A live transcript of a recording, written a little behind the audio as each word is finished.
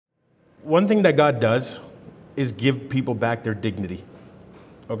one thing that God does is give people back their dignity,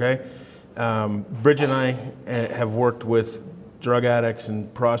 okay? Bridget and I have worked with drug addicts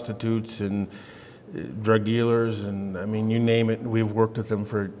and prostitutes and drug dealers, and I mean, you name it, we've worked with them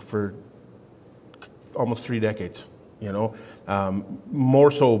for almost 3 decades, you know?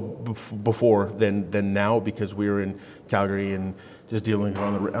 More so before than now, because we were in Calgary and just dealing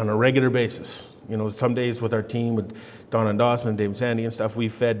on a regular basis. You know, some days with our team, with Don and Dawson and Dave and Sandy and stuff, we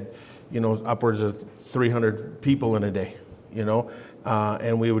fed, you know, upwards of 300 people in a day, you know?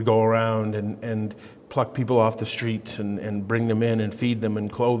 And we would go around and pluck people off the streets and bring them in and feed them and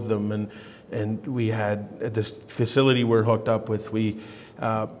clothe them. And we had, at this facility we're hooked up with,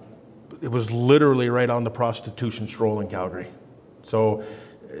 it was literally right on the prostitution stroll in Calgary. So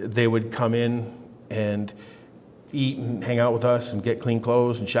they would come in and eat and hang out with us and get clean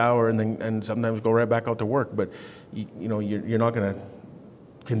clothes and shower and sometimes go right back out to work. But you know, you're not going to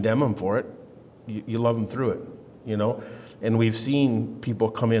condemn them for it. You love them through it, you know. And we've seen people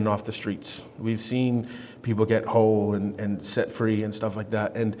come in off the streets. We've seen people get whole and set free and stuff like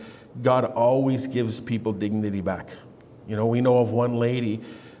that. And God always gives people dignity back. You know, we know of one lady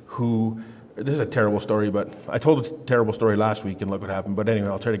who, this is a terrible story, but I told a terrible story last week and look what happened. But anyway,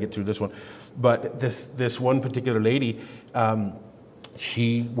 I'll try to get through this one. But this one particular lady,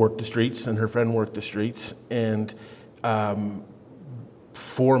 she worked the streets and her friend worked the streets. And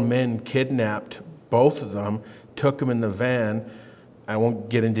 4 men kidnapped both of them, took them in the van. I won't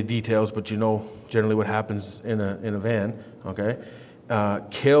get into details, but you know generally what happens in a van, okay?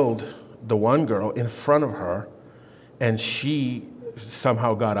 Killed the one girl in front of her, and she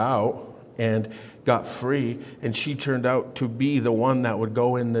somehow got out and got free, and she turned out to be the one that would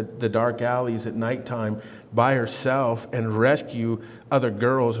go in the dark alleys at nighttime by herself and rescue other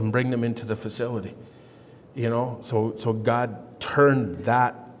girls and bring them into the facility. You know, so God turned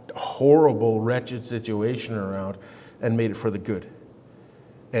that horrible, wretched situation around and made it for the good.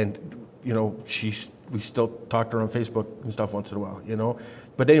 And, you know, we still talk to her on Facebook and stuff once in a while, you know.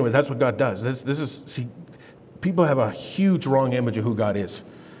 But anyway, that's what God does. See, people have a huge wrong image of who God is.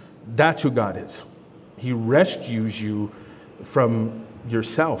 That's who God is. He rescues you from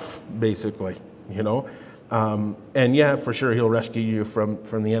yourself, basically, you know. And yeah, for sure, he'll rescue you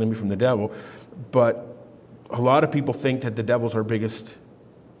from the enemy, from the devil. But a lot of people think that the devil's our biggest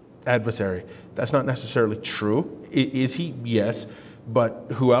adversary. That's not necessarily true. Is he? Yes. But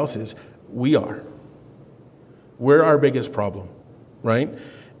who else is? We are. We're our biggest problem, right?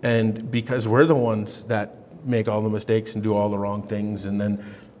 And because we're the ones that make all the mistakes and do all the wrong things and then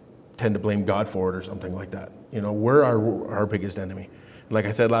tend to blame God for it or something like that. You know, we're our biggest enemy. Like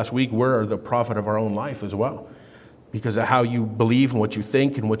I said last week, we're the prophet of our own life as well, because of how you believe and what you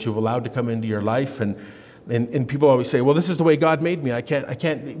think and what you've allowed to come into your life. And people always say, well, this is the way God made me. I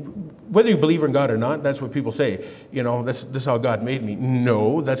can't, whether you believe in God or not, that's what people say. You know, this is how God made me.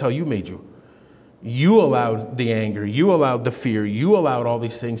 No, that's how you made you. You allowed the anger, you allowed the fear, you allowed all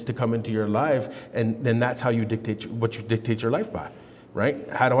these things to come into your life, and then that's how you dictate what you dictate your life by, right?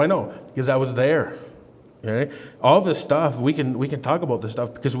 How do I know? Because I was there. Right? All this stuff, we can talk about this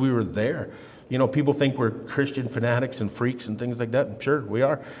stuff because we were there. You know, people think we're Christian fanatics and freaks and things like that. And sure, we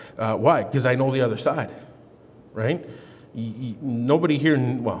are. Why? Because I know the other side, right? Nobody here,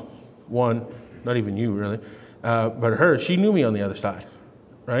 well, one, not even you really, but her, she knew me on the other side,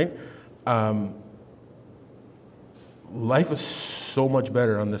 right? Life is so much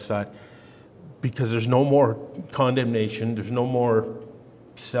better on this side because there's no more condemnation, there's no more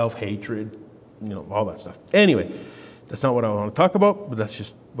self-hatred, you know, all that stuff. Anyway, that's not what I want to talk about, but that's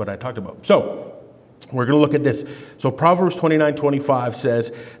just what I talked about. So, we're going to look at this. So, Proverbs 29:25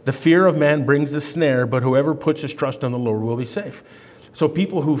 says, "The fear of man brings a snare, but whoever puts his trust in the Lord will be safe." So,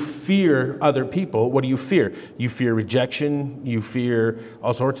 people who fear other people, what do you fear? You fear rejection. You fear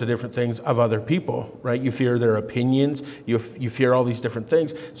all sorts of different things of other people, right? You fear their opinions. You fear all these different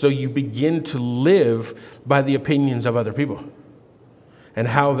things. So, you begin to live by the opinions of other people. And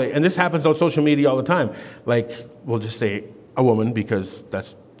how and this happens on social media all the time. Like, we'll just say a woman, because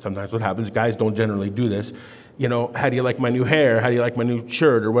that's sometimes what happens. Guys don't generally do this. You know, how do you like my new hair? How do you like my new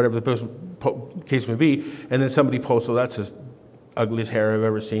shirt? Or whatever the case may be. And then somebody posts, "Oh, that's the ugliest hair I've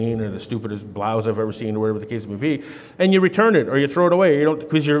ever seen," or "the stupidest blouse I've ever seen," or whatever the case may be. And you return it or you throw it away. You don't,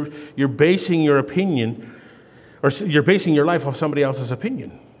 because you're basing your opinion, or you're basing your life off somebody else's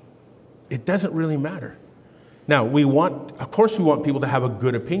opinion. It doesn't really matter. Now, of course we want people to have a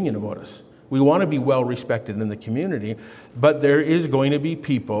good opinion about us. We want to be well respected in the community, but there is going to be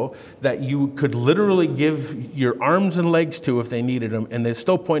people that you could literally give your arms and legs to if they needed them, and they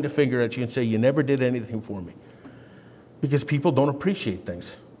still point a finger at you and say, "You never did anything for me." Because people don't appreciate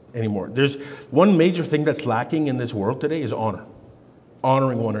things. anymore. There's one major thing that's lacking in this world today is honor.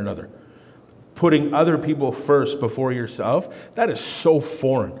 Honoring one another. Putting other people first before yourself. That is so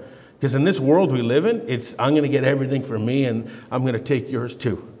foreign. Because in this world we live in, it's I'm going to get everything for me and I'm going to take yours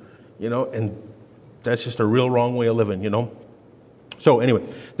too. And that's just a real wrong way of living, So anyway,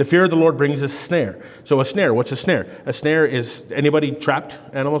 the fear of the Lord brings a snare. So a snare, what's a snare? A snare is, anybody trapped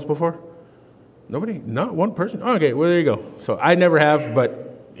animals before? Nobody? Not one person? Okay, well, there you go. So I never have, but,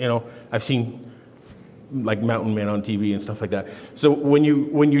 I've seen like mountain men on TV and stuff like that. So when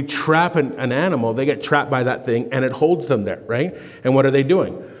you trap an animal, they get trapped by that thing and it holds them there, right? And what are they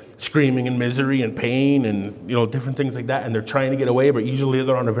doing? Screaming in misery and pain and, different things like that. And they're trying to get away, but usually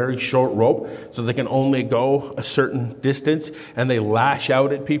they're on a very short rope, so they can only go a certain distance, and they lash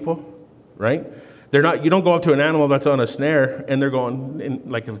out at people, right? You don't go up to an animal that's on a snare and they're going,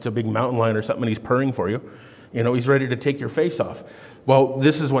 like if it's a big mountain lion or something, and he's purring for you. He's ready to take your face off. Well,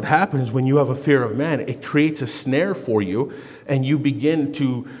 this is what happens when you have a fear of man. It creates a snare for you, and you begin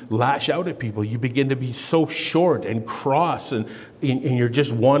to lash out at people. You begin to be so short and cross, and you're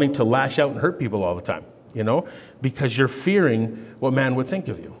just wanting to lash out and hurt people all the time, because you're fearing what man would think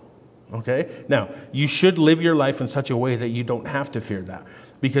of you, okay? Now, you should live your life in such a way that you don't have to fear that,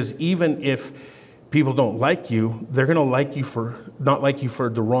 because even if people don't like you, they're going to not like you for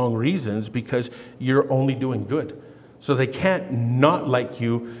the wrong reasons, because you're only doing good. So they can't not like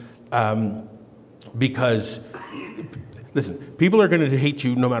you because, listen, people are going to hate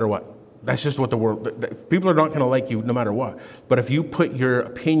you no matter what. That's just what the world, people are not going to like you no matter what. But if you put your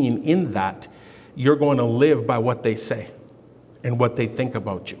opinion in that, you're going to live by what they say and what they think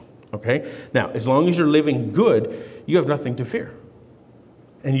about you, okay? Now, as long as you're living good, you have nothing to fear.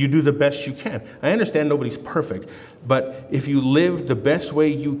 And you do the best you can. I understand nobody's perfect, but if you live the best way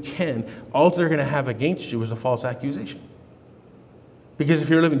you can, all they're going to have against you is a false accusation. Because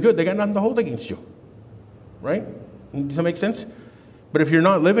if you're living good, they got nothing to hold against you, right? Does that make sense? But if you're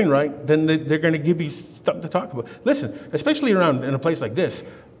not living right, then they're going to give you something to talk about. Listen, especially around in a place like this,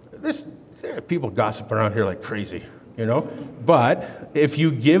 people gossip around here like crazy. But if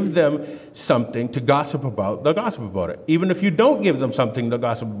you give them something to gossip about, they'll gossip about it. Even if you don't give them something, they'll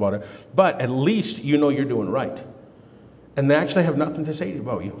gossip about it. But at least you're doing right. And they actually have nothing to say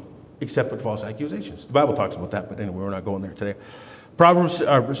about you, except with false accusations. The Bible talks about that, but anyway, we're not going there today.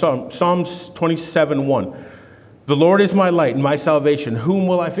 Psalms 27:1. The Lord is my light and my salvation. Whom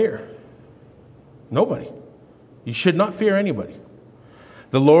will I fear? Nobody. You should not fear anybody.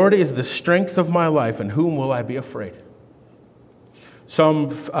 The Lord is the strength of my life, and whom will I be afraid? Psalm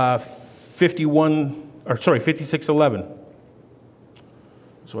 56:11.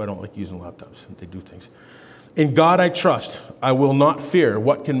 So I don't like using laptops. They do things. In God I trust. I will not fear.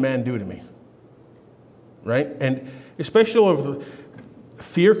 What can man do to me? Right? And especially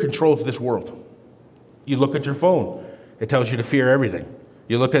fear controls this world. You look at your phone. It tells you to fear everything.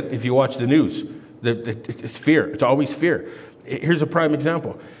 If you watch the news, it's fear. It's always fear. Here's a prime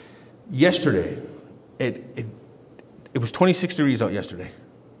example. Yesterday, it was 26 degrees out yesterday,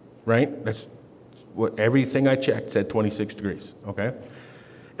 right? That's what everything I checked said 26 degrees, okay?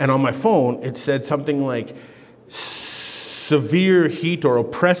 And on my phone, it said something like severe heat or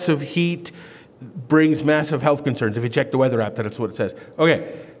oppressive heat brings massive health concerns. If you check the weather app, that's what it says.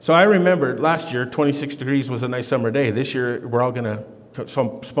 Okay, so I remember last year, 26 degrees was a nice summer day. This year, we're all going to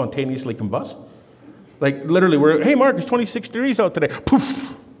spontaneously combust. Like literally, hey Mark, it's 26 degrees out today.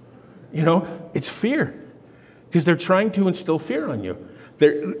 Poof! It's fear. Because they're trying to instill fear on you.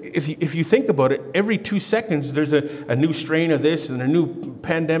 If you think about it, every 2 seconds there's a new strain of this and a new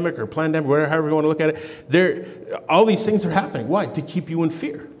pandemic or plandemic, whatever, however you want to look at it. All these things are happening. Why? To keep you in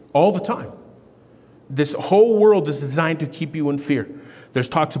fear all the time. This whole world is designed to keep you in fear. There's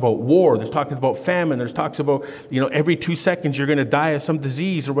talks about war. There's talks about famine. There's talks about, every 2 seconds you're going to die of some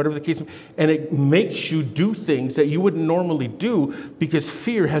disease or whatever the case. And it makes you do things that you wouldn't normally do because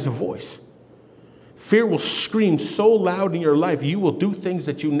fear has a voice. Fear will scream so loud in your life, you will do things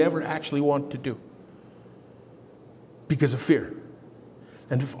that you never actually want to do because of fear.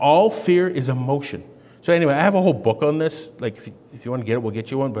 And if all fear is emotion. So anyway, I have a whole book on this. Like if you want to get it, we'll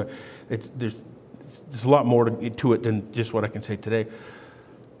get you one. But there's a lot more to it than just what I can say today.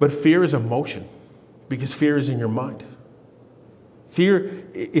 But fear is emotion because fear is in your mind. Fear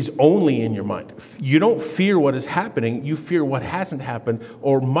is only in your mind. You don't fear what is happening. You fear what hasn't happened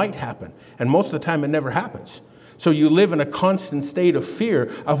or might happen. And most of the time, it never happens. So you live in a constant state of fear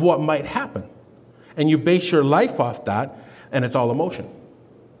of what might happen. And you base your life off that, and it's all emotion.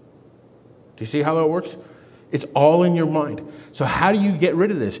 Do you see how that works? It's all in your mind. So how do you get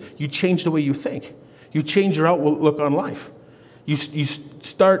rid of this? You change the way you think. You change your outlook on life. You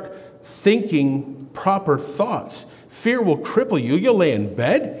start thinking proper thoughts. Fear will cripple you. You'll lay in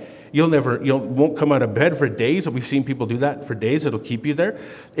bed. You won't come out of bed for days. We've seen people do that for days. It'll keep you there.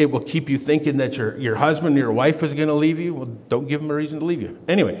 It will keep you thinking that your husband or your wife is going to leave you. Well, don't give them a reason to leave you.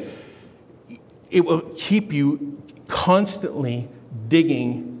 Anyway, it will keep you constantly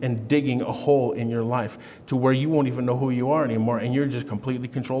digging a hole in your life to where you won't even know who you are anymore, and you're just completely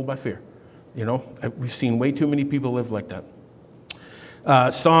controlled by fear. We've seen way too many people live like that.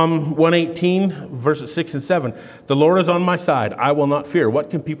 Psalm 118, verses 6 and 7. The Lord is on my side. I will not fear. What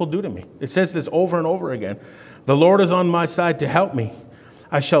can people do to me? It says this over and over again. The Lord is on my side to help me.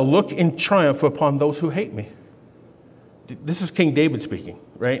 I shall look in triumph upon those who hate me. This is King David speaking,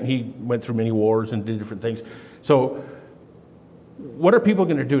 right? And he went through many wars and did different things. So what are people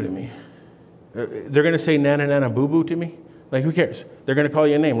going to do to me? They're going to say nana nana boo boo to me? Like, who cares? They're going to call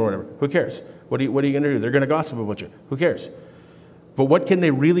you a name or whatever. Who cares? What are you going to do? They're going to gossip about you. Who cares? But what can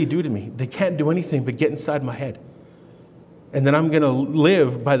they really do to me? They can't do anything but get inside my head. And then I'm going to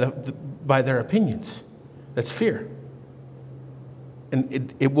live by their opinions. That's fear.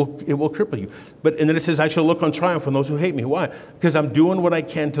 And it will cripple you. And then it says, I shall look on triumph on those who hate me. Why? Because I'm doing what I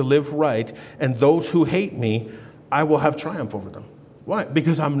can to live right, and those who hate me, I will have triumph over them. Why?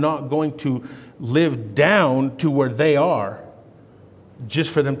 Because I'm not going to live down to where they are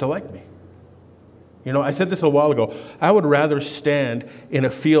just for them to like me. I said this a while ago. I would rather stand in a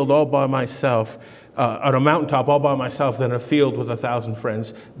field all by myself, on a mountaintop all by myself, than a field with 1,000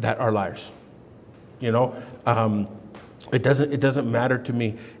 friends that are liars. It doesn't matter to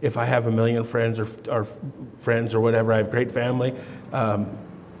me if I have 1 million friends or friends or whatever. I have great family.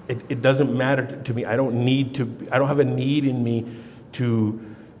 It doesn't matter to me. I don't have a need in me to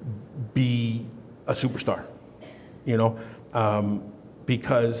be a superstar,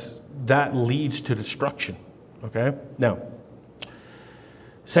 because that leads to destruction, okay? Now,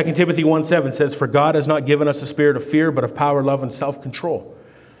 2 Timothy 1:7 says, for God has not given us a spirit of fear, but of power, love, and self-control.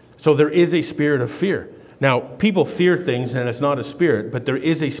 So there is a spirit of fear. Now, people fear things, and it's not a spirit, but there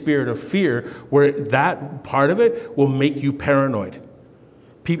is a spirit of fear where that part of it will make you paranoid.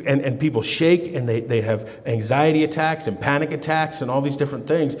 And people shake, and they have anxiety attacks and panic attacks and all these different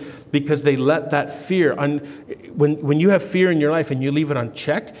things because they let that fear. When you have fear in your life and you leave it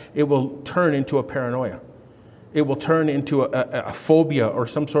unchecked, it will turn into a paranoia. It will turn into a phobia or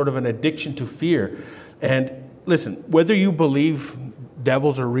some sort of an addiction to fear. And listen, whether you believe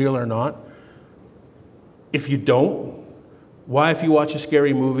devils are real or not, if you don't, why, if you watch a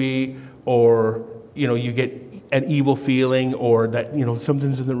scary movie or you get an evil feeling or that,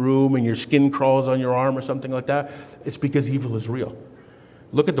 something's in the room and your skin crawls on your arm or something like that, it's because evil is real.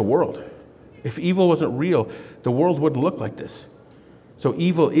 Look at the world. If evil wasn't real, the world wouldn't look like this. So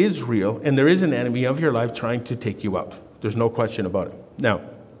evil is real, and there is an enemy of your life trying to take you out. There's no question about it. Now,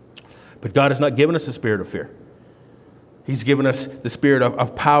 but God has not given us a spirit of fear. He's given us the spirit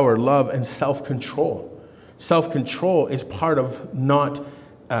of power, love, and self-control. Self-control is part of not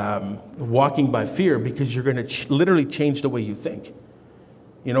walking by fear, because you're going to literally change the way you think.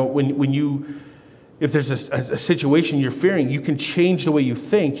 If there's a situation you're fearing, you can change the way you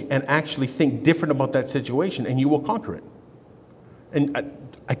think and actually think different about that situation, and you will conquer it. And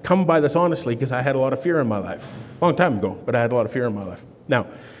I come by this honestly because I had a lot of fear in my life. A long time ago, but I had a lot of fear in my life. Now,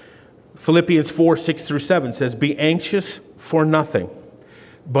 Philippians 4:6-7 says, be anxious for nothing,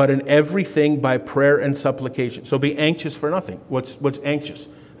 but in everything by prayer and supplication. So be anxious for nothing. What's anxious?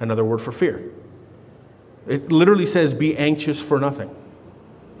 Another word for fear. It literally says be anxious for nothing.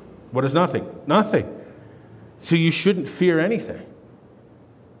 What is nothing? Nothing. So you shouldn't fear anything.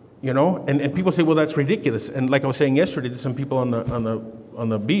 And people say, well, that's ridiculous. And like I was saying yesterday to some people on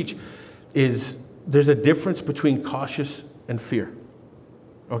the beach, is there's a difference between cautious and fear.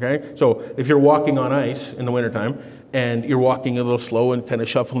 Okay? So if you're walking on ice in the wintertime and you're walking a little slow and kind of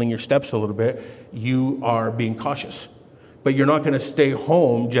shuffling your steps a little bit, you are being cautious. But you're not going to stay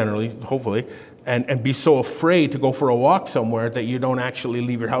home, generally, hopefully, and be so afraid to go for a walk somewhere that you don't actually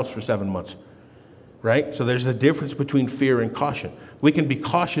leave your house for 7 months. Right? So there's a difference between fear and caution. We can be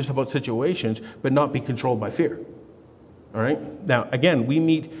cautious about situations, but not be controlled by fear. All right? Now, again,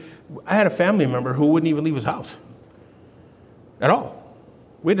 I had a family member who wouldn't even leave his house at all.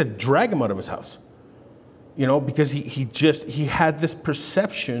 We had to drag him out of his house, because he had this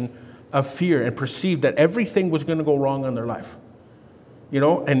perception of fear and perceived that everything was going to go wrong in their life.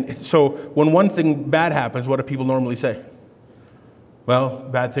 And so when one thing bad happens, what do people normally say? Well,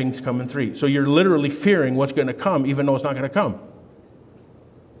 bad things come in 3. So you're literally fearing what's going to come, even though it's not going to come.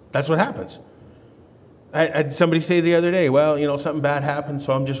 That's what happens. I had somebody say the other day, well, something bad happened,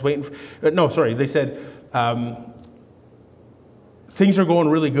 so I'm just waiting. They said, things are going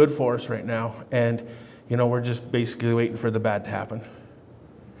really good for us right now, and, we're just basically waiting for the bad to happen.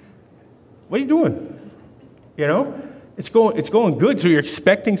 What are you doing? It's going good, so you're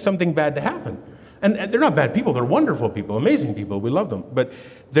expecting something bad to happen. And they're not bad people. They're wonderful people, amazing people. We love them. But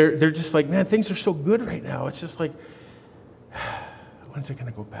they're just like, man, things are so good right now. It's just like, when's it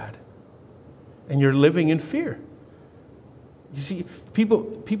going to go bad? And you're living in fear. You see,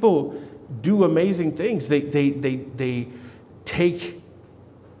 people do amazing things. They take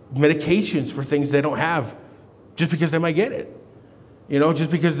medications for things they don't have just because they might get it. Just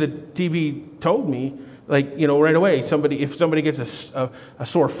because the TV told me, right away, if somebody gets a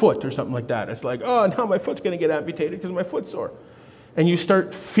sore foot or something like that, it's like, oh, now my foot's going to get amputated because my foot's sore. And you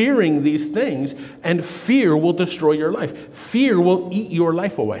start fearing these things, and fear will destroy your life. Fear will eat your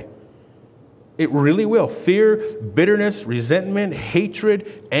life away. It really will. Fear, bitterness, resentment,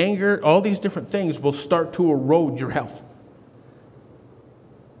 hatred, anger, all these different things will start to erode your health.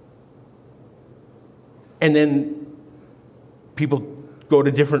 And then people go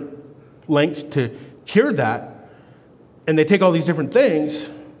to different lengths to cure that, and they take all these different things,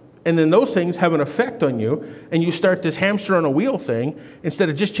 and then those things have an effect on you, and you start this hamster on a wheel thing instead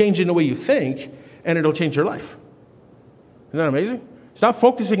of just changing the way you think, and it'll change your life. Isn't that amazing? Stop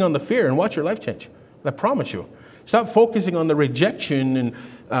focusing on the fear and watch your life change. I promise you. Stop focusing on the rejection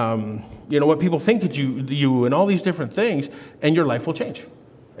and what people think of you and all these different things, and your life will change.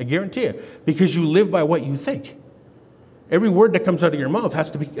 I guarantee it, because you live by what you think. Every word that comes out of your mouth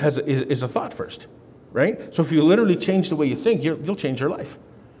is a thought first, right? So if you literally change the way you think, you'll change your life,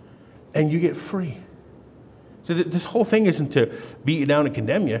 and you get free. So this whole thing isn't to beat you down and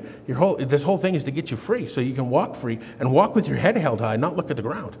condemn you. This whole thing is to get you free, so you can walk free and walk with your head held high, not look at the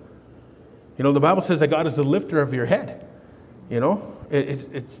ground. The Bible says that God is the lifter of your head.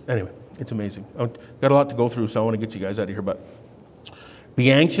 Anyway, it's amazing. I've got a lot to go through, so I want to get you guys out of here. But be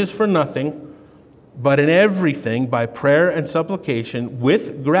anxious for nothing, but in everything by prayer and supplication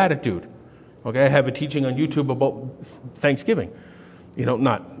with gratitude. Okay, I have a teaching on YouTube about Thanksgiving.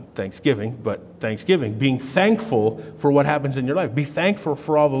 Not Thanksgiving, but Thanksgiving. Being thankful for what happens in your life. Be thankful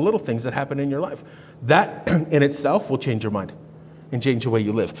for all the little things that happen in your life. That in itself will change your mind and change the way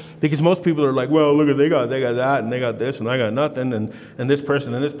you live. Because most people are like, well, look, they got that, and they got this, and I got nothing, and this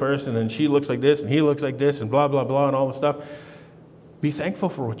person, and she looks like this, and he looks like this, and blah, blah, blah, and all this stuff. Be thankful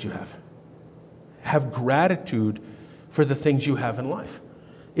for what you have. Have gratitude for the things you have in life.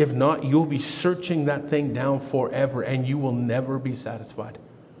 If not, you'll be searching that thing down forever, and you will never be satisfied.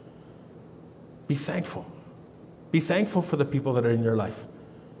 Be thankful. Be thankful for the people that are in your life.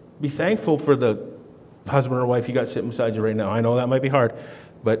 Be thankful for the husband or wife you got sitting beside you right now. I know that might be hard,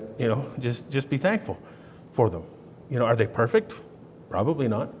 but, just be thankful for them. Are they perfect? Probably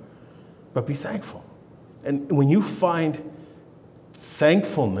not. But be thankful. And when you find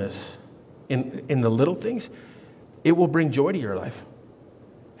thankfulness in the little things, it will bring joy to your life.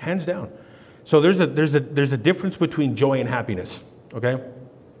 Hands down. So there's a difference between joy and happiness, okay?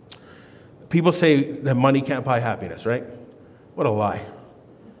 People say that money can't buy happiness, right? What a lie.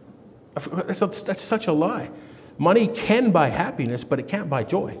 That's such a lie. Money can buy happiness, but it can't buy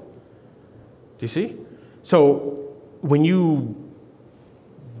joy. Do you see? So when you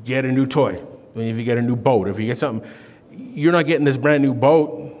get a new toy, if you get a new boat, if you get something, you're not getting this brand new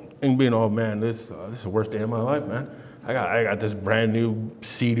boat and being, oh man, this is the worst day of my life, man. I got this brand new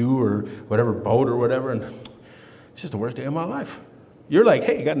Sea-Doo or whatever boat or whatever, and it's just the worst day of my life. You're like,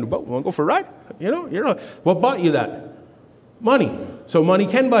 hey, you got a new boat? Want to go for a ride? You're like, what bought you that? Money. So money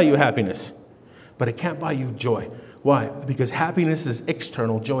can buy you happiness, but it can't buy you joy. Why? Because happiness is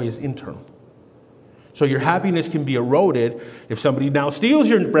external, joy is internal. So your happiness can be eroded if somebody now steals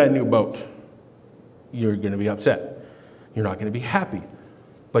your brand new boat. You're going to be upset. You're not going to be happy.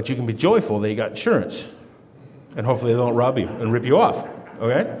 But you can be joyful that you got insurance. And hopefully they don't rob you and rip you off.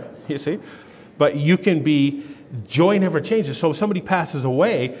 Okay? You see? But you can be, joy never changes. So if somebody passes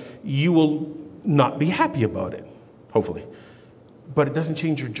away, you will not be happy about it. Hopefully. But it doesn't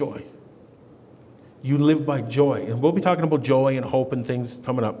change your joy. You live by joy. And we'll be talking about joy and hope and things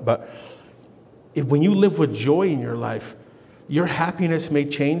coming up. But when you live with joy in your life, your happiness may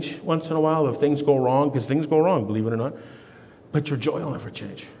change once in a while if things go wrong, because things go wrong, believe it or not. But your joy will never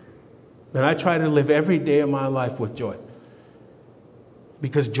change. And I try to live every day of my life with joy.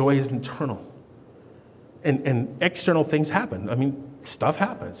 Because joy is internal. And external things happen. I mean, stuff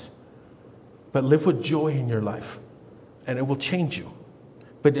happens. But live with joy in your life. And it will change you.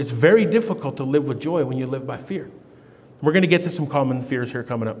 But it's very difficult to live with joy when you live by fear. We're going to get to some common fears here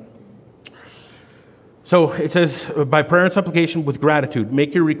coming up. So it says, by prayer and supplication with gratitude,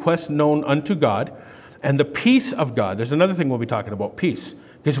 make your requests known unto God, And the peace of God, there's another thing we'll be talking about, peace.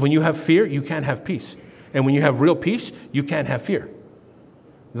 Because when you have fear, you can't have peace. And when you have real peace, you can't have fear.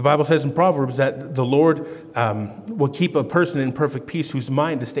 The Bible says in Proverbs that the Lord will keep a person in perfect peace whose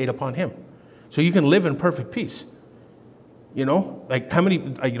mind is stayed upon him. So you can live in perfect peace. You know, like how many,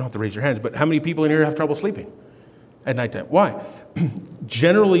 you don't have to raise your hands, but how many people in here have trouble sleeping at nighttime? Why?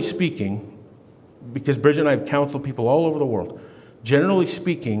 Generally speaking, because Bridget and I have counseled people all over the world, generally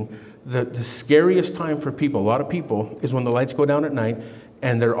speaking, the scariest time for people, a lot of people, is when the lights go down at night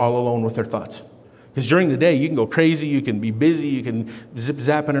and they're all alone with their thoughts. Because during the day, you can go crazy, you can be busy, you can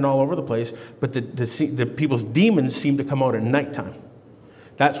zip-zapping and all over the place, but the people's demons seem to come out at nighttime.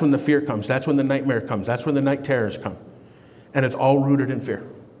 That's when the fear comes. That's when the nightmare comes. That's when the night terrors come. And it's all rooted in fear.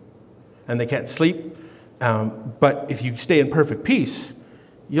 And they can't sleep. But if you stay in perfect peace,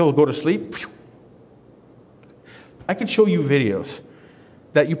 you'll go to sleep. I could show you videos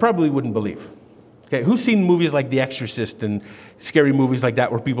that you probably wouldn't believe. Okay, who's seen movies like The Exorcist and scary movies like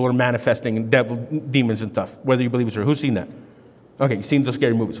that where people are manifesting and demons and stuff, whether you believe it's true? Who's seen that? Okay, you've seen those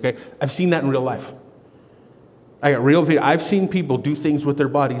scary movies, okay? I've seen that in real life. I got real video. I've seen people do things with their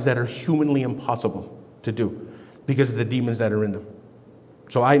bodies that are humanly impossible to do because of the demons that are in them.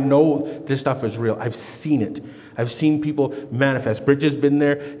 So I know this stuff is real. I've seen it. I've seen people manifest. Bridget's been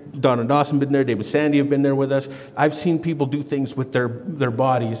there. Don and Dawson been there. David Sandy have been there with us. I've seen people do things with their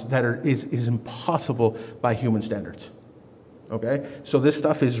bodies that is impossible by human standards. Okay? So this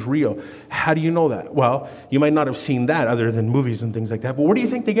stuff is real. How do you know that? Well, you might not have seen that other than movies and things like that. But where do you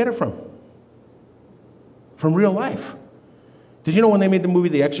think they get it from? From real life. Did you know when they made the movie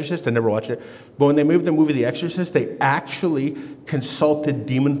The Exorcist? I never watched it. But when they made the movie The Exorcist, they actually consulted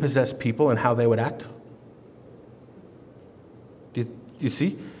demon-possessed people and how they would act. Do you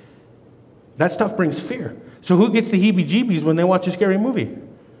see? That stuff brings fear. So who gets the heebie-jeebies when they watch a scary movie?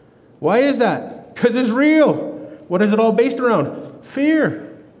 Why is that? Because it's real. What is it all based around?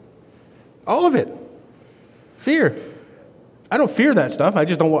 Fear. All of it. Fear. I don't fear that stuff. I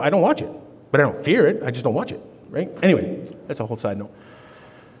don't watch it. But I don't fear it. I just don't watch it. Right? Anyway, that's a whole side note.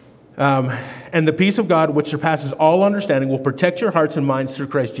 And the peace of God, which surpasses all understanding, will protect your hearts and minds through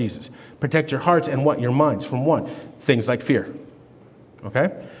Christ Jesus. Protect your hearts and what? Your minds from what? Things like fear.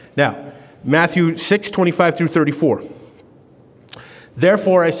 Okay? Now, Matthew 6:25 through 34.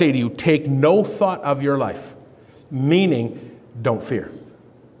 Therefore, I say to you, take no thought of your life. Meaning, don't fear.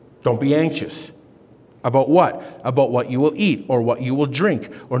 Don't be anxious. About what? About what you will eat or what you will drink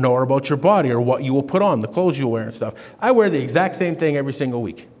or know about your body or what you will put on, the clothes you'll wear and stuff. I wear the exact same thing every single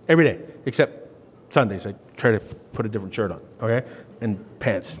week, every day, except Sundays. I try to put a different shirt on, okay? And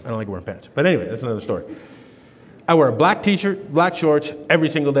pants. I don't like wearing pants. But anyway, that's another story. I wear a black t-shirt, black shorts every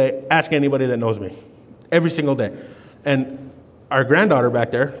single day. Ask anybody that knows me. Every single day. And our granddaughter back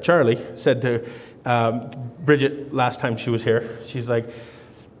there, Charlie, said to Bridget last time she was here, she's like,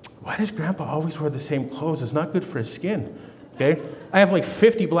 why does Grandpa always wear the same clothes? It's not good for his skin, okay? I have like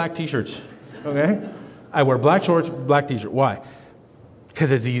 50 black t-shirts, okay? I wear black shorts, black t-shirt. Why?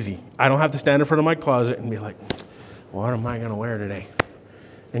 Because it's easy. I don't have to stand in front of my closet and be like, what am I going to wear today?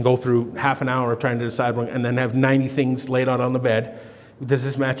 And go through half an hour trying to decide one, and then have 90 things laid out on the bed. Does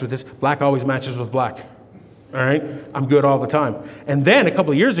this match with this? Black always matches with black, all right? I'm good all the time. And then a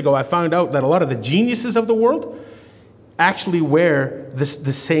couple of years ago, I found out that a lot of the geniuses of the world actually wear the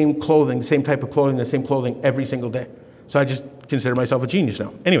same clothing, the same type of clothing, the same clothing every single day. So I just consider myself a genius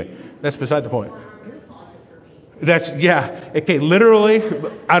now. Anyway, that's beside the point. That's, yeah, okay, literally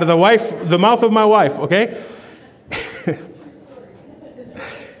out of the mouth of my wife, okay?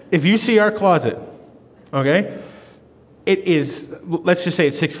 If you see our closet, okay, it is, let's just say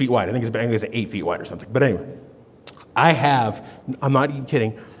it's 6 feet wide. I think it's 8 feet wide or something. But anyway, I have, I'm not even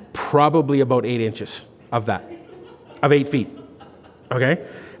kidding, probably about 8 inches of that. Of 8 feet, okay?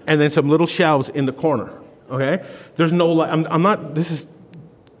 And then some little shelves in the corner, okay? There's no light. I'm not, this is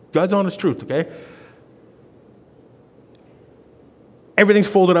God's honest truth, okay? Everything's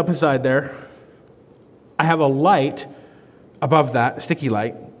folded up inside there. I have a light above that, a sticky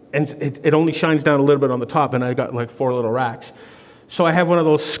light, and it only shines down a little bit on the top, and I got like 4 little racks. So I have one of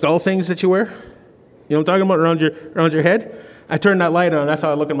those skull things that you wear. You know what I'm talking about, around your head? I turn that light on, that's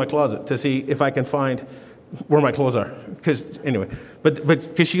how I look in my closet to see if I can find where my clothes are, because anyway, but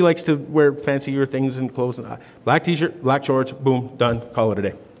because she likes to wear fancier things and clothes, and black t-shirt, black shorts, boom, done, call it a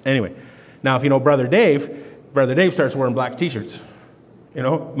day. Anyway, now if you know Brother Dave starts wearing black t-shirts. You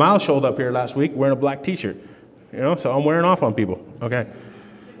know, Miles showed up here last week wearing a black t-shirt. You know, so I'm wearing off on people. Okay,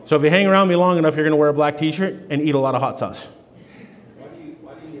 so if you hang around me long enough, you're going to wear a black t-shirt and eat a lot of hot sauce. Why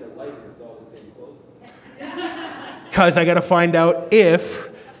do you need a light if it's all the same clothes? Because I got to find out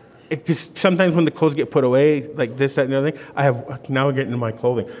if because sometimes when the clothes get put away, like this, that, and the other thing, now we're getting into my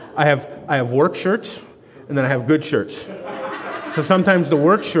clothing. I have work shirts, and then I have good shirts. So sometimes the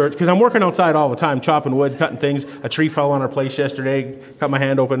work shirts, because I'm working outside all the time, chopping wood, cutting things. A tree fell on our place yesterday, cut my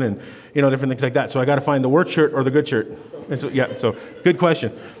hand open, and different things like that. So I got to find the work shirt or the good shirt. And so good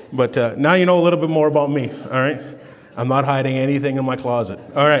question. But now you know a little bit more about me. All right, I'm not hiding anything in my closet.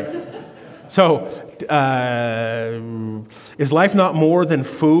 All right. So is life not more than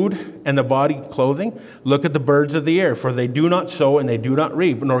food and the body clothing? Look at the birds of the air, for they do not sow and they do not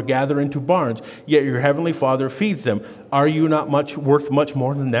reap, nor gather into barns, yet your heavenly Father feeds them. Are you not worth much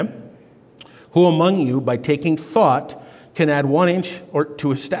more than them? Who among you, by taking thought, can add 1 inch to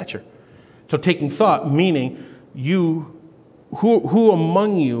his stature? So taking thought, meaning who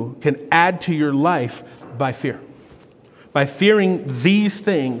among you can add to your life by fear? By fearing these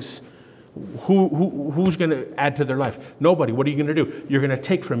things, who's going to add to their life? Nobody. What are you going to do? You're going to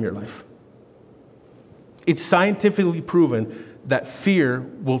take from your life. It's scientifically proven that fear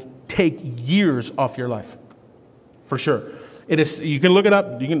will take years off your life. For sure. It is. You can look it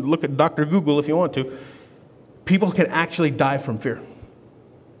up. You can look at Dr. Google if you want to. People can actually die from fear.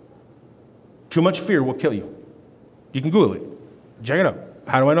 Too much fear will kill you. You can Google it. Check it out.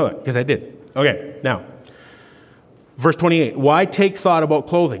 How do I know that? Because I did. Okay, now, verse 28. Why take thought about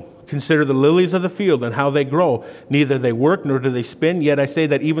clothing? Consider the lilies of the field and how they grow. Neither they work nor do they spin. Yet I say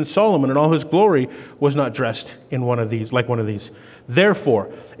that even Solomon in all his glory was not dressed in one of these.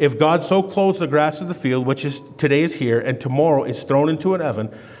 Therefore, if God so clothes the grass of the field, which is today is here and tomorrow is thrown into an oven,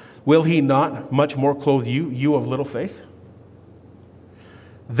 will he not much more clothe you of little faith?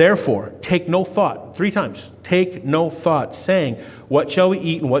 Therefore, take no thought, 3 times, take no thought, saying, what shall we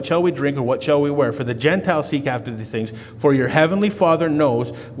eat and what shall we drink or what shall we wear? For the Gentiles seek after these things, for your heavenly Father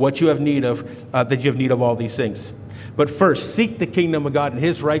knows what you have need of, that you have need of all these things. But first, seek the kingdom of God and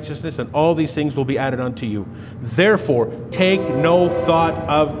his righteousness, and all these things will be added unto you. Therefore, take no thought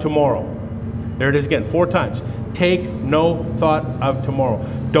of tomorrow. There it is again, 4 times. Take no thought of tomorrow.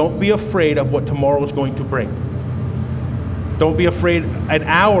 Don't be afraid of what tomorrow is going to bring. Don't be afraid an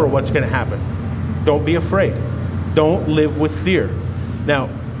hour what's going to happen. Don't be afraid. Don't live with fear. Now,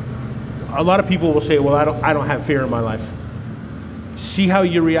 a lot of people will say, well, I don't have fear in my life. See how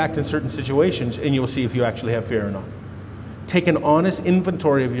you react in certain situations, and you'll see if you actually have fear or not. Take an honest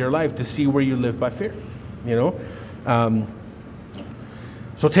inventory of your life to see where you live by fear.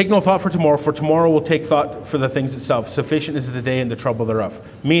 So take no thought for tomorrow will take thought for the things itself. Sufficient is the day and the trouble thereof.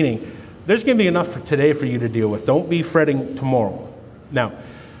 Meaning, there's going to be enough for today for you to deal with. Don't be fretting tomorrow. Now,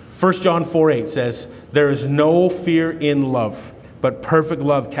 1 John 4:8 says, there is no fear in love, but perfect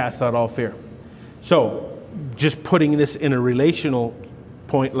love casts out all fear. So, just putting this in a relational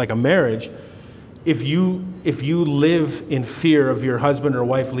point like a marriage, if you live in fear of your husband or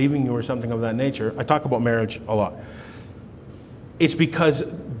wife leaving you or something of that nature, I talk about marriage a lot, it's because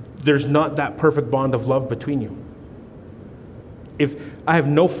there's not that perfect bond of love between you. If I have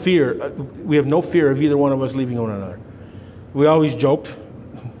no fear, we have no fear of either one of us leaving one another. We always joked,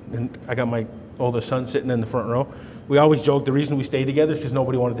 and I got my oldest son sitting in the front row. We always joked the reason we stayed together is because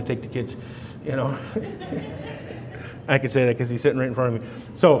nobody wanted to take the kids, I could say that because he's sitting right in front of me.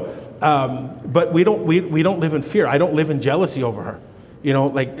 So, but we don't live in fear. I don't live in jealousy over her.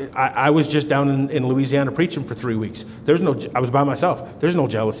 I was just down in Louisiana preaching for 3 weeks. I was by myself. There's no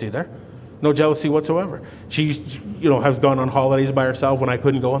jealousy there. No jealousy whatsoever. She has gone on holidays by herself when I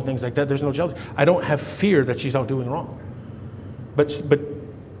couldn't go and things like that. There's no jealousy. I don't have fear that she's out doing wrong. But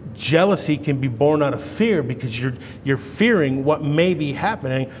jealousy can be born out of fear because you're fearing what may be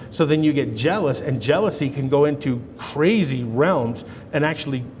happening. So then you get jealous, and jealousy can go into crazy realms and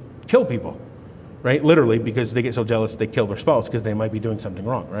actually kill people. Right? Literally, because they get so jealous they kill their spouse because they might be doing something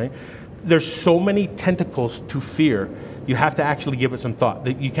wrong, right? There's so many tentacles to fear. You have to actually give it some thought.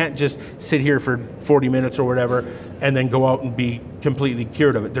 You can't just sit here for 40 minutes or whatever and then go out and be completely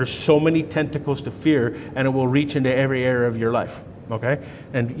cured of it. There's so many tentacles to fear, and it will reach into every area of your life, okay?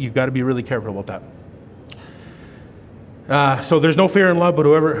 And you've got to be really careful about that. So there's no fear in love,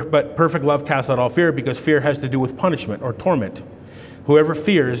 but perfect love casts out all fear, because fear has to do with punishment or torment. Whoever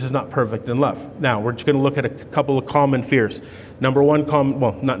fears is not perfect in love. Now, we're just going to look at a couple of common fears. Number one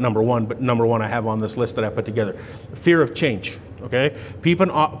I have on this list that I put together. Fear of change, okay? People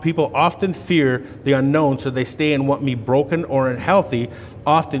often fear the unknown, so they stay in what may be broken or unhealthy.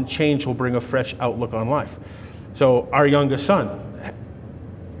 Often change will bring a fresh outlook on life. So our youngest son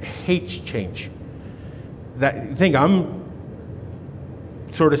hates change. I'm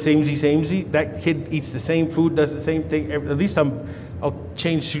sort of samey. That kid eats the same food, does the same thing. At least I'll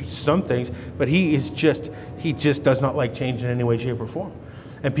change some things, but he just does not like change in any way, shape, or form.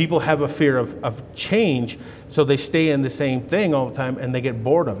 And people have a fear of change, so they stay in the same thing all the time and they get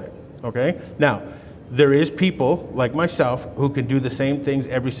bored of it, okay? Now, there is people like myself who can do the same things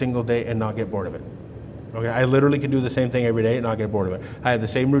every single day and not get bored of it. Okay, I literally can do the same thing every day and not get bored of it. I have the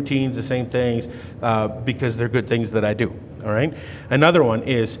same routines, the same things, because they're good things that I do, all right? Another one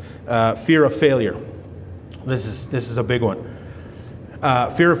is fear of failure. This is a big one.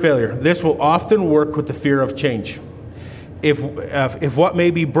 Fear of failure. This will often work with the fear of change. If what may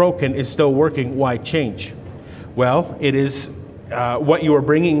be broken is still working, why change? Well, it is what you are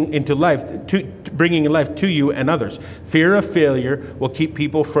bringing into life, bringing in life to you and others. Fear of failure will keep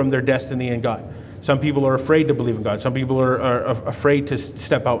people from their destiny in God. Some people are afraid to believe in God. Some people are afraid to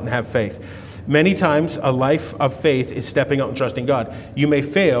step out and have faith. Many times, a life of faith is stepping out and trusting God. You may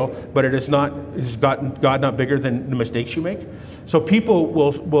fail, but is God not bigger than the mistakes you make? So people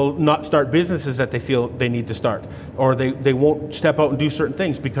will not start businesses that they feel they need to start, or they won't step out and do certain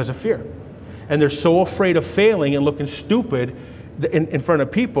things because of fear. And they're so afraid of failing and looking stupid in front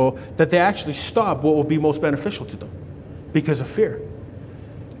of people that they actually stop what will be most beneficial to them because of fear.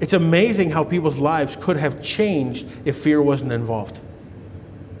 It's amazing how people's lives could have changed if fear wasn't involved.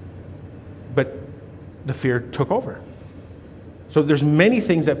 But the fear took over. So there's many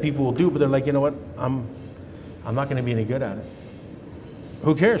things that people will do, but they're like, you know what, I'm not going to be any good at it.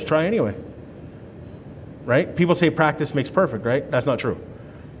 Who cares? Try anyway. Right? People say practice makes perfect, right? That's not true.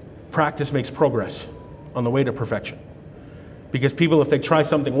 Practice makes progress on the way to perfection. Because people, if they try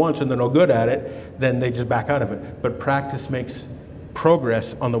something once and they're no good at it, then they just back out of it. But practice makes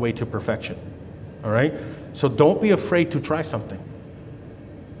progress on the way to perfection. All right? So don't be afraid to try something.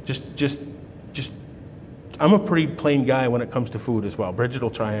 Just I'm a pretty plain guy when it comes to food as well. Bridget will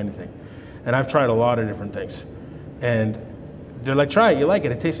try anything. And I've tried a lot of different things. And they're like, try it, you like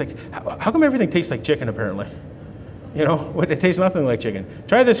it. It tastes like, how come everything tastes like chicken apparently? You know, it tastes nothing like chicken.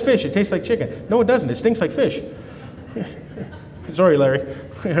 Try this fish, it tastes like chicken. No, it doesn't, it stinks like fish. Sorry, Larry,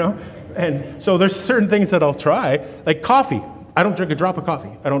 you know? And so there's certain things that I'll try, like coffee. I don't drink a drop of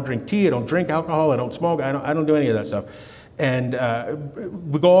coffee. I don't drink tea, I don't drink alcohol, I don't smoke, I don't do any of that stuff. And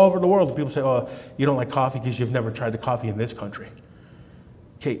we go all over the world and people say, oh, you don't like coffee because you've never tried the coffee in this country.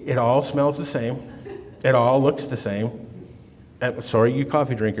 Okay, it all smells the same. It all looks the same. And, sorry, you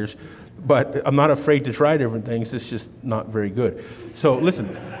coffee drinkers, but I'm not afraid to try different things. It's just not very good. So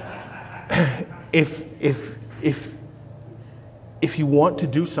listen, if you want to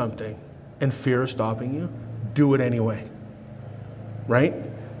do something and fear is stopping you, do it anyway, right?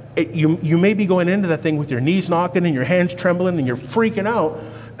 You may be going into that thing with your knees knocking and your hands trembling and you're freaking out,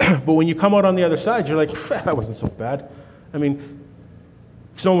 but when you come out on the other side, you're like, that wasn't so bad. I mean,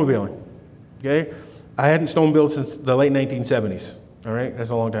 snowmobiling, okay? I hadn't snowmobiled since the late 1970s, all right?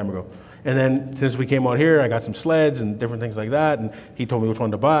 That's a long time ago. And then since we came out here, I got some sleds and different things like that, and he told me which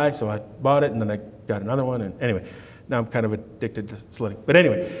one to buy, so I bought it, and then I got another one, and anyway, now I'm kind of addicted to sledding. But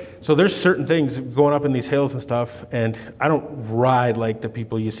anyway, so there's certain things going up in these hills and stuff, and I don't ride like the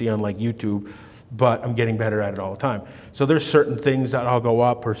people you see on like YouTube, but I'm getting better at it all the time. So there's certain things that I'll go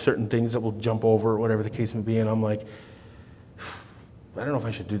up or certain things that will jump over or whatever the case may be, and I'm like, I don't know if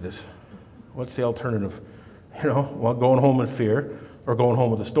I should do this. What's the alternative? You know, well, going home in fear or going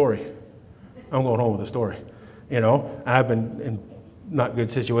home with a story. I'm going home with a story. You know, I've been in not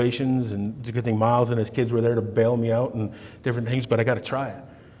good situations, and it's a good thing Miles and his kids were there to bail me out and different things, but I got to try it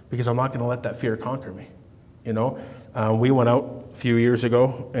because I'm not going to let that fear conquer me. You know, we went out a few years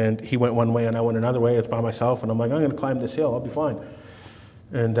ago, and he went one way and I went another way. It's by myself, and I'm like, I'm going to climb this hill. I'll be fine.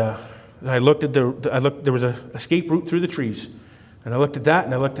 And I looked at there was an escape route through the trees. And I looked at that,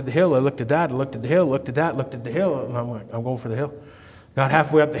 and I looked at the hill, I looked at that, I looked at the hill, looked at that, looked at the hill, and I'm like, I'm going for the hill. Got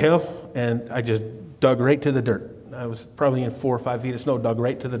halfway up the hill, and I just dug right to the dirt. I was probably in 4 or 5 feet of snow, dug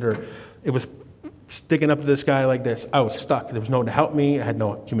right to the dirt. It was sticking up to the sky like this. I was stuck. There was no one to help me. I had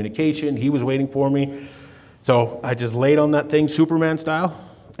no communication. He was waiting for me. So I just laid on that thing, Superman style,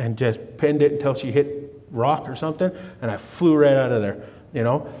 and just pinned it until she hit rock or something, and I flew right out of there, you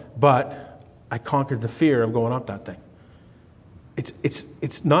know. But I conquered the fear of going up that thing.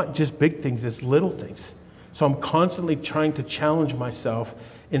 It's not just big things, it's little things. So I'm constantly trying to challenge myself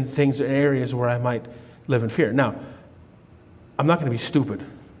in things, in areas where I might live in fear. Now, I'm not going to be stupid.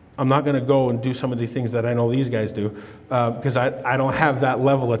 I'm not going to go and do some of the things that I know these guys do because I don't have that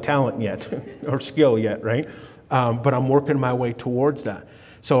level of talent yet or skill yet, right? But I'm working my way towards that.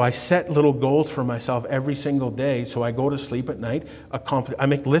 So I set little goals for myself every single day. So I go to sleep at night, I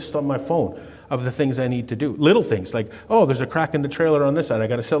make lists on my phone of the things I need to do. Little things like, oh, there's a crack in the trailer on this side. I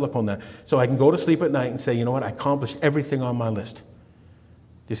got to silicone that. So I can go to sleep at night and say, you know what, I accomplished everything on my list.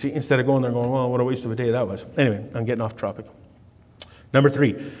 You see, instead of going there going, well, what a waste of a day that was. Anyway, I'm getting off topic. Number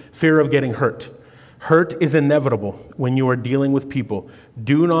 3, fear of getting hurt. Hurt is inevitable when you are dealing with people.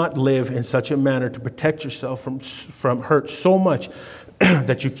 Do not live in such a manner to protect yourself from hurt so much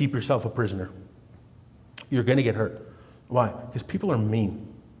that you keep yourself a prisoner. You're going to get hurt. Why? Because people are mean.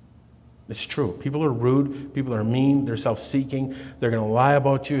 It's true. People are rude. People are mean. They're self-seeking. They're going to lie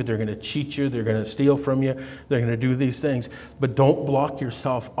about you. They're going to cheat you. They're going to steal from you. They're going to do these things. But don't block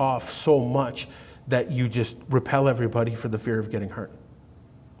yourself off so much that you just repel everybody for the fear of getting hurt.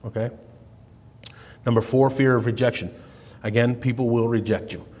 Okay? Number 4, fear of rejection. Again, people will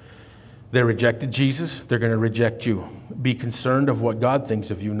reject you. They rejected Jesus. They're going to reject you. Be concerned of what God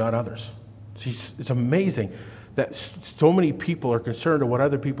thinks of you, not others. See, it's amazing that so many people are concerned of what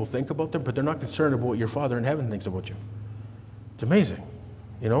other people think about them, but they're not concerned about what your Father in heaven thinks about you. It's amazing,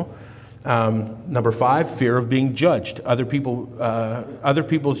 you know. Number 5, fear of being judged. Other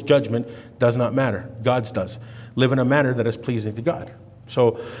people's judgment does not matter. God's does. Live in a manner that is pleasing to God.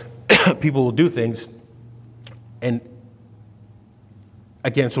 So people will do things, and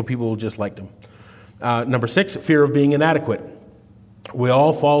again, so people will just like them. Number 6, fear of being inadequate. We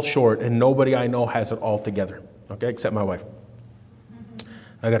all fall short, and nobody I know has it all together. Okay, except my wife.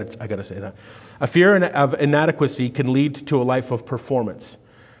 I gotta say that. A fear of inadequacy can lead to a life of performance.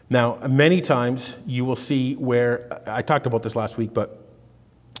 Now, many times you will see where, I talked about this last week, but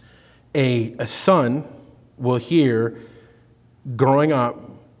a son will hear growing up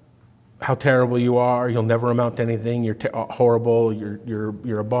how terrible you are, you'll never amount to anything, you're horrible,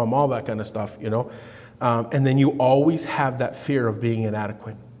 you're a bum, all that kind of stuff, you know. And then you always have that fear of being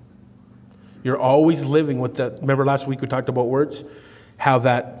inadequate. You're always living with that. Remember last week we talked about words? How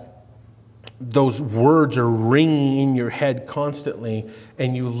that those words are ringing in your head constantly,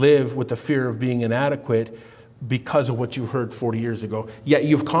 and you live with the fear of being inadequate because of what you heard 40 years ago. Yet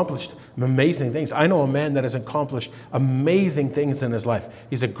you've accomplished amazing things. I know a man that has accomplished amazing things in his life.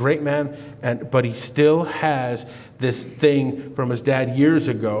 He's a great man, but he still has this thing from his dad years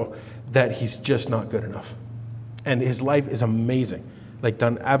ago that he's just not good enough. And his life is amazing. Like,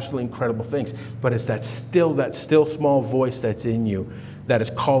 done absolutely incredible things. But it's that still small voice that's in you that is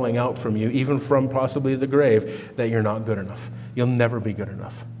calling out from you, even from possibly the grave, that you're not good enough. You'll never be good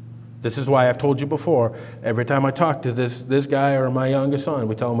enough. This is why I've told you before, every time I talk to this guy or my youngest son,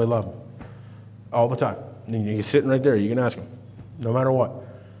 we tell him we love him. All the time. And you're sitting right there, you can ask him. No matter what.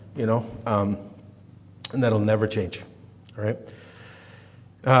 You know? And that'll never change. All right?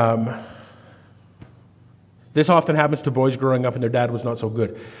 This often happens to boys growing up and their dad was not so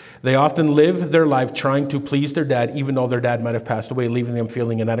good. They often live their life trying to please their dad, even though their dad might have passed away, leaving them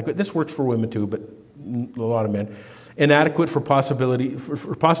feeling inadequate. This works for women too, but a lot of men. Inadequate for possibly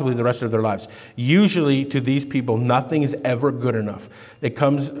the rest of their lives. Usually to these people, nothing is ever good enough. It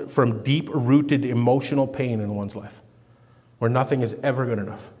comes from deep-rooted emotional pain in one's life, where nothing is ever good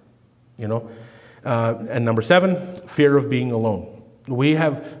enough. You know? And number 7, fear of being alone. We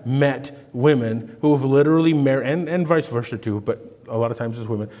have met women who have literally married, and vice versa too, but a lot of times it's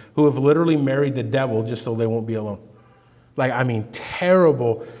women, who have literally married the devil just so they won't be alone. Like, I mean,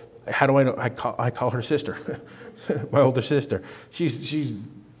 terrible. How do I know? I call her sister, my older sister. She's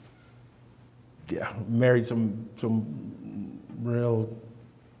married some real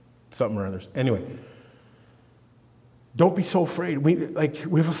something or others. Anyway, don't be so afraid. We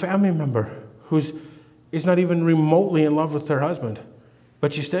have a family member who's is not even remotely in love with her husband,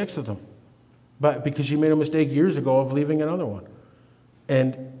 but she sticks with him. But because she made a mistake years ago of leaving another one.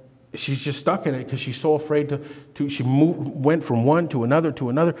 And she's just stuck in it because she's so afraid she went from one to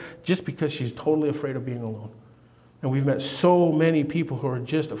another just because she's totally afraid of being alone. And we've met so many people who are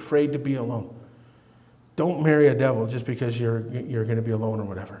just afraid to be alone. Don't marry a devil just because you're going to be alone or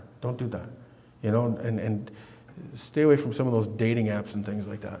whatever. Don't do that. You know, and stay away from some of those dating apps and things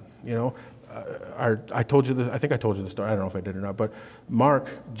like that. You know, I told you this. I think I told you the story. I don't know if I did or not. But Mark,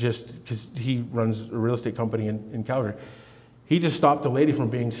 just because he runs a real estate company in Calgary, he just stopped a lady from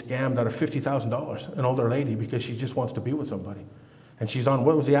being scammed out of $50,000, an older lady, because she just wants to be with somebody, and she's on,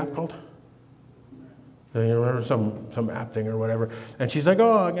 what was the app called? You remember some app thing or whatever? And she's like,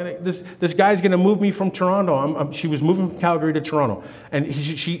 oh, this guy's going to move me from Toronto. She was moving from Calgary to Toronto. And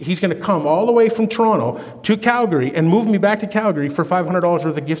he's going to come all the way from Toronto to Calgary and move me back to Calgary for $500 worth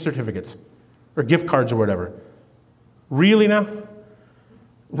of gift certificates or gift cards or whatever. Really now?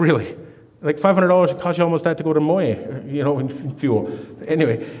 Really? Like $500 costs you almost that to go to Moye, you know, in fuel.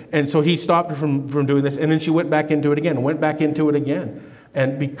 Anyway, and so he stopped her from doing this, and then she went back into it again.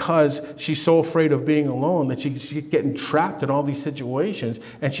 And because she's so afraid of being alone that she's getting trapped in all these situations,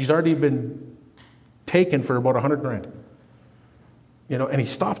 and she's already been taken for about $100,000. You know, and he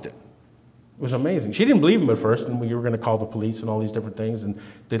stopped it. It was amazing. She didn't believe him at first, and we were going to call the police and all these different things, and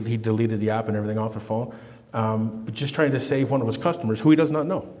he deleted the app and everything off her phone. But just trying to save one of his customers who he does not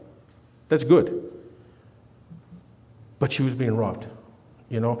know. That's good. But she was being robbed.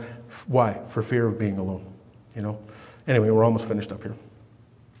 Why? For fear of being alone. Anyway, we're almost finished up here.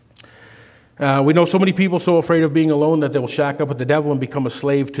 We know so many people so afraid of being alone that they will shack up with the devil and become a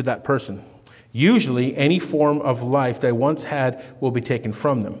slave to that person. Usually, any form of life they once had will be taken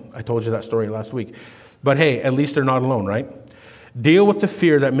from them. I told you that story last week. But hey, at least they're not alone, right? Deal with the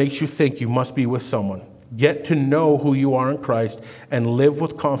fear that makes you think you must be with someone. Get to know who you are in Christ and live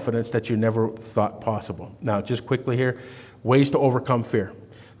with confidence that you never thought possible. Now, just quickly here, ways to overcome fear.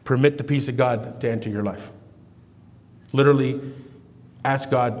 Permit the peace of God to enter your life. Literally, ask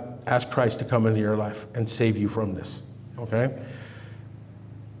Christ to come into your life and save you from this, okay?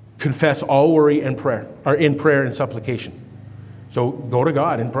 Confess all worry and prayer, or in prayer and supplication. So go to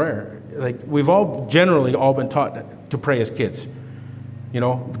God in prayer. Like we've generally all been taught to pray as kids.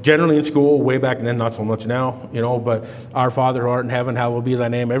 Generally in school, way back then, not so much now, but our Father who art in heaven, hallowed be thy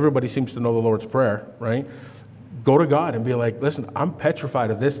name. Everybody seems to know the Lord's Prayer, right? Go to God and be like, listen, I'm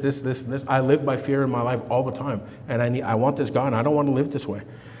petrified of this, and this. I live by fear in my life all the time, and I want this gone. I don't want to live this way.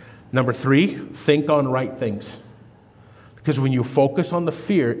 Number 3, think on right things. Because when you focus on the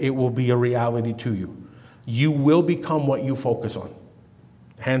fear, it will be a reality to you. You will become what you focus on.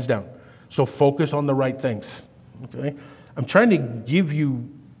 Hands down. So focus on the right things. Okay? I'm trying to give you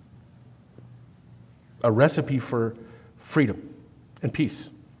a recipe for freedom and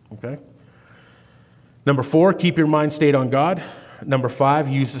peace. Okay? Number 4, keep your mind stayed on God. Number 5,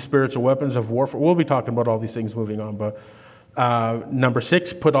 use the spiritual weapons of warfare. We'll be talking about all these things moving on. But number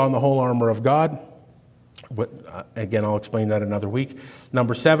 6, put on the whole armor of God. Again, I'll explain that another week.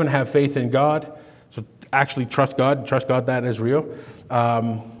 Number 7, have faith in God. So actually trust God. Trust God that is real.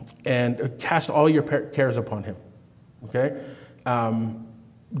 And cast all your cares upon him. Okay?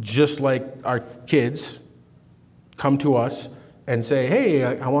 Just like our kids come to us and say, hey,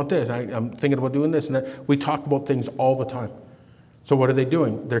 I want this. I'm thinking about doing this and that. We talk about things all the time. So what are they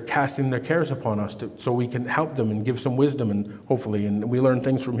doing? They're casting their cares upon us so we can help them and give some wisdom, and hopefully, and we learn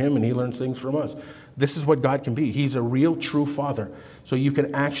things from him and he learns things from us. This is what God can be. He's a real, true Father. So you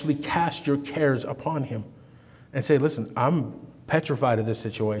can actually cast your cares upon him and say, listen, I'm petrified of this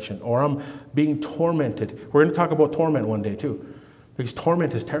situation, or I'm being tormented. We're going to talk about torment one day too, because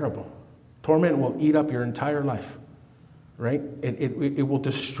torment is terrible. Torment will eat up your entire life. Right? It will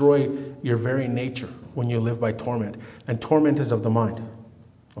destroy your very nature when you live by torment. And torment is of the mind,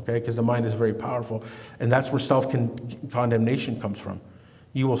 okay? Because the mind is very powerful. And that's where self-condemnation comes from.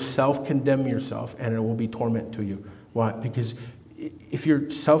 You will self-condemn yourself, and it will be torment to you. Why? Because if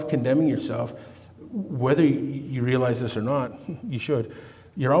you're self-condemning yourself, whether you realize this or not, you should,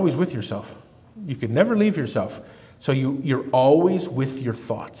 you're always with yourself. You could never leave yourself. So you're always with your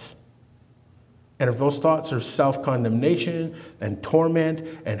thoughts. And if those thoughts are self-condemnation and torment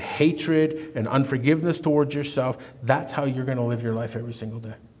and hatred and unforgiveness towards yourself, that's how you're going to live your life every single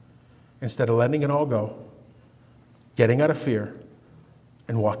day. Instead of letting it all go, getting out of fear,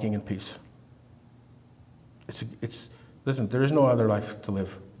 and walking in peace. Listen, there is no other life to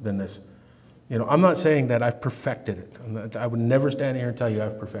live than this. I'm not saying that I've perfected it. I would never stand here and tell you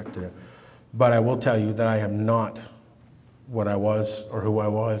I've perfected it. But I will tell you that I am not what I was or who I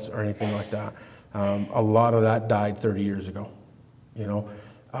was or anything like that. A lot of that died 30 years ago,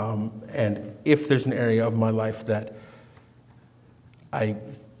 and if there's an area of my life that I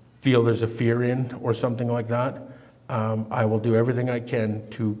feel there's a fear in or something like that, I will do everything I can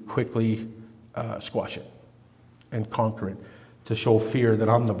to quickly squash it and conquer it, to show fear that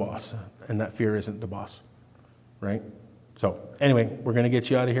I'm the boss and that fear isn't the boss, right? So anyway, we're going to get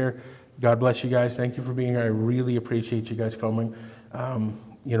you out of here. God bless you guys. Thank you for being here. I really appreciate you guys coming.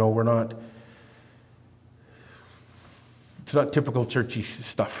 It's not typical churchy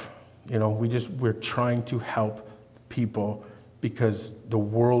stuff. We're trying to help people because the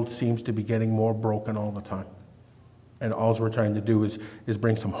world seems to be getting more broken all the time. And all we're trying to do is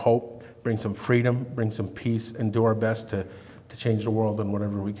bring some hope, bring some freedom, bring some peace, and do our best to change the world in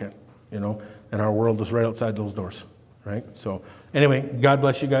whatever we can, And our world is right outside those doors, right? So anyway, God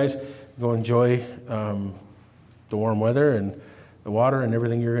bless you guys. Go enjoy the warm weather and the water and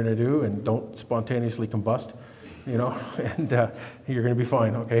everything you're going to do, and don't spontaneously combust. And you're going to be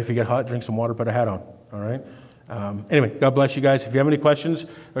fine, okay? If you get hot, drink some water, put a hat on, all right? Anyway, God bless you guys. If you have any questions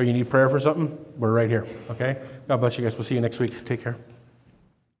or you need prayer for something, we're right here, okay? God bless you guys. We'll see you next week. Take care.